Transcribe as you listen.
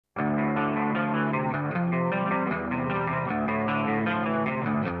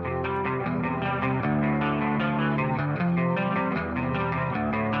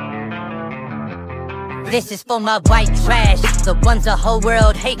This is for my white trash, the ones the whole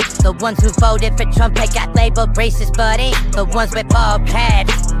world hates, the ones who voted for Trump. They got labeled racist, but ain't the ones with bald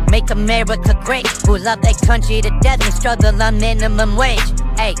pads. Make America great, who love their country to death and struggle on minimum wage.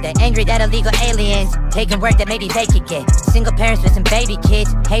 Hey, they're angry that illegal aliens taking work that maybe they could get. Single parents with some baby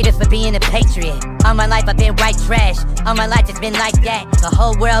kids, haters for being a patriot. All my life I've been white trash, all my life it's been like that. The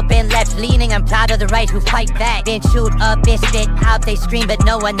whole world been left leaning, I'm proud of the right who fight back. Been chewed up, been spit out, they scream but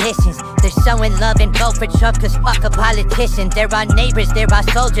no one listens. They're so in love and vote for Trump cause fuck a politician. They're our neighbors, they're our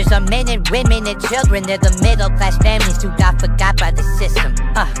soldiers, our men and women and children. They're the middle class families who got forgot by the system.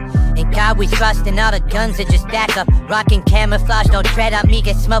 In God we trust and all the guns are just back up. Rockin' camouflage, don't tread on me,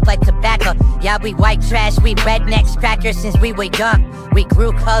 get smoked like tobacco. Yeah, we white trash, we rednecks, crackers since we were young. We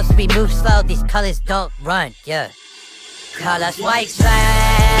grew close, we move slow, these colors don't run, yeah. Call us white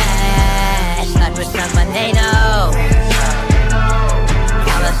trash, like we're someone they know.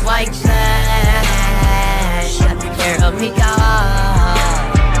 Call us white trash, here we go.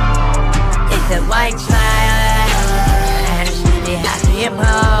 It's a white trash, be happy and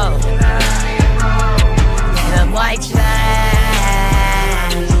proud. It's a white trash,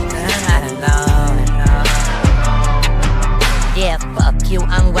 I don't know. Yeah, fuck you,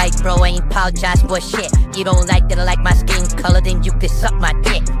 I'm white bro, I ain't apologize for shit. You don't like that I like my skin color, then you can suck my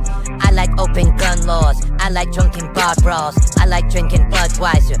dick. I like open gun laws, I like drunken bar brawls, I like drinking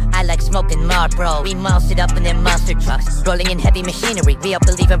Budweiser, I like smoking Marlboro. We monstered up in them monster trucks, rolling in heavy machinery. We all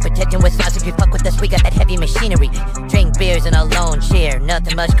believe in protecting what's ours. If you fuck with us, we got that heavy machinery. Drink beers in a lone chair,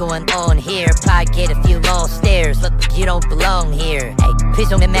 nothing much going on here. Probably get a few long stares, look like you don't belong here. Hey, please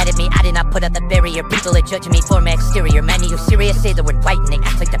don't get mad at me, I did not put up the barrier. People are judging me for my exterior. Man, are you serious? Say the word white and they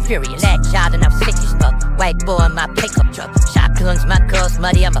act like they're furious. That child and I'm sick as fuck, white boy in my pickup truck. Shotguns, my girl's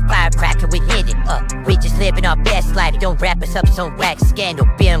muddy, I'm a firecracker, we hit it up. We just living our best life, don't wrap us up some wax scandal.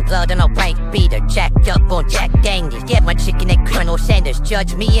 Being blood on a white beater, jacked up on Jack Daniels. Get my chicken at Colonel Sanders,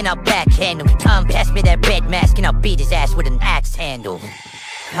 judge me and I'll backhand him. Tom, pass me that red mask and I'll beat his ass with an axe handle.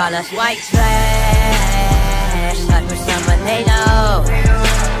 Call us white trash, like we're someone they know.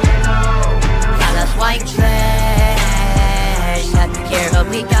 Call us white trash, like here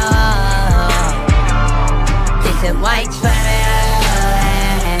we go. It's a white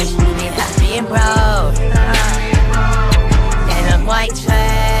trash, be happy and proud. And I'm white trash,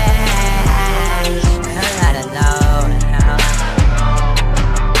 I don't know.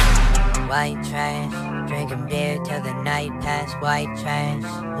 White trash, drinking beer till the night pass. White trash,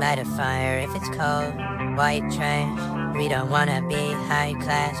 light a fire if it's cold. White trash, we don't wanna be high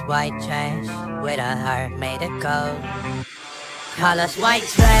class. White trash, with a heart made of gold. Call us white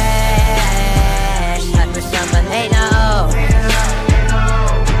trash, like we're someone they know.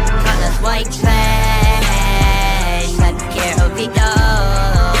 Call us white trash, like here we go.